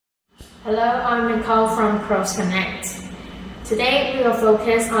Hello, I'm Nicole from CRXCONEC. Today we will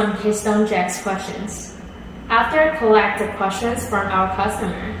focus on Keystone Jack's questions. After collecting questions from our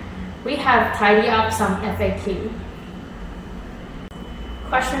customer, we have tidied up some FAQ.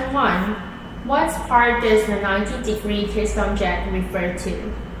 Question 1. What part does the 90-degree Keystone Jack refer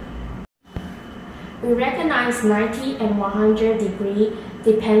to? We recognize 90 and 100 degree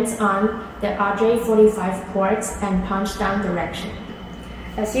depends on the RJ45 ports and punch-down direction.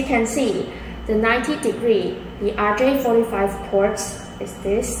 As you can see, the 90 degree, the RJ45 ports is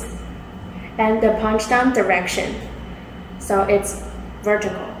this, and the punch-down direction, so it's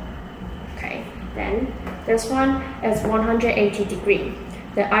vertical. Okay, then this one is 180 degree.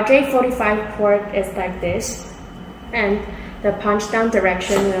 The RJ45 port is like this, and the punch-down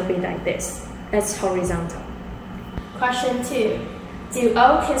direction will be like this. It's horizontal. Question 2. Do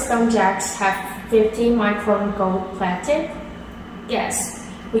all Keystone Jacks have 50 micron gold plated? Yes.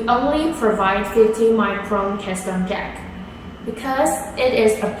 We only provide 50 micron Keystone Jack because it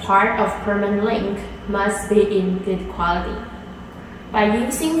is a part of permanent link must be in good quality. By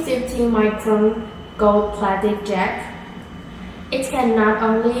using 50 micron gold plated jack, it can not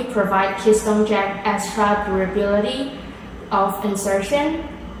only provide Keystone Jack extra durability of insertion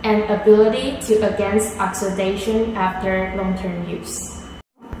and ability to against oxidation after long-term use.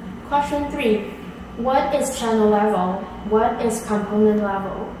 Question 3. What is channel level? What is component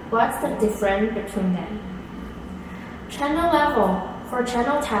level? What's the difference between them? Channel level. For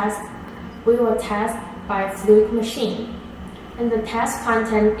channel test, we will test by fluid machine. And the test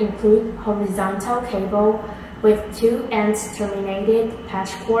content include horizontal cable with 2 ends terminated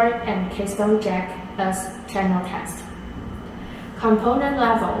patch cord and Keystone Jack as channel test. Component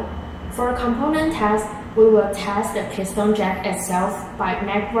level. For component test, we will test the Keystone Jack itself by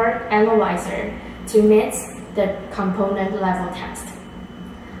network analyzer to meet the component level test.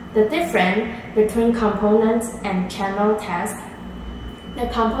 The difference between components and channel test, the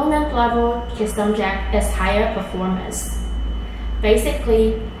component level Keystone Jack is higher performance.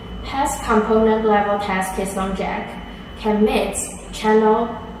 Basically, past component level test Keystone Jack can meet channel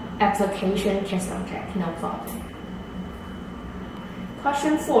application Keystone Jack, no problem.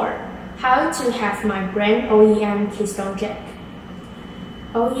 Question 4. How to have my brand OEM Keystone Jack?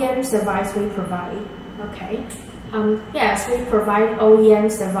 OEM device we provide. Okay. Yes, we provide OEM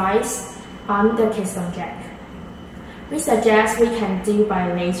device on the Keystone Jack. We suggest we can do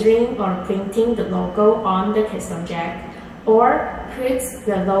by lasering or printing the logo on the Keystone Jack, or put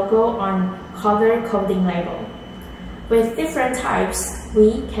the logo on color coding label. With different types,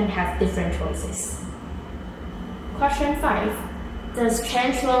 we can have different choices. Question 5. Does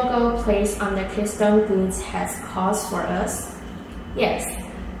change logo placed on the Keystone goods has cost for us? Yes,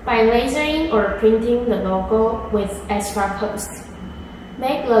 by lasering or printing the logo with extra cost.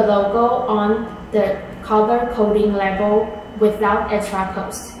 Make the logo on the color coding label without extra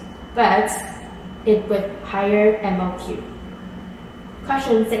cost, but it with higher MOQ.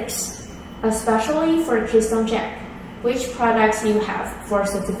 Question 6. Especially for Keystone Jack, which products you have for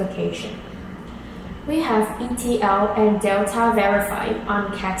certification? We have ETL and Delta verified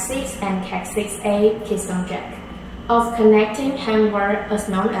on CAC6 and CAC6A Keystone Jack of connecting handwork as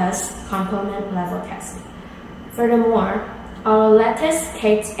known as component level test. Furthermore, our latest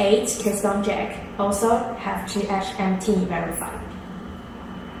CAC8 Keystone Jack also have GHMT verified.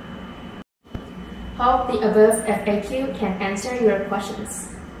 Hope the above FAQ can answer your questions.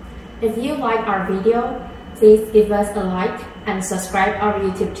 If you like our video, please give us a like and subscribe our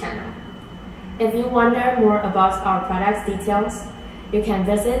YouTube channel. If you wonder more about our product details, you can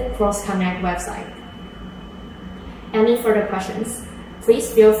visit CRXCONEC website. Any further questions,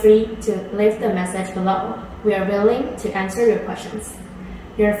 please feel free to leave the message below. We are willing to answer your questions.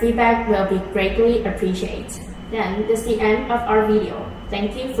 Your feedback will be greatly appreciated. Then, this is the end of our video.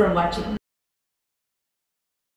 Thank you for watching.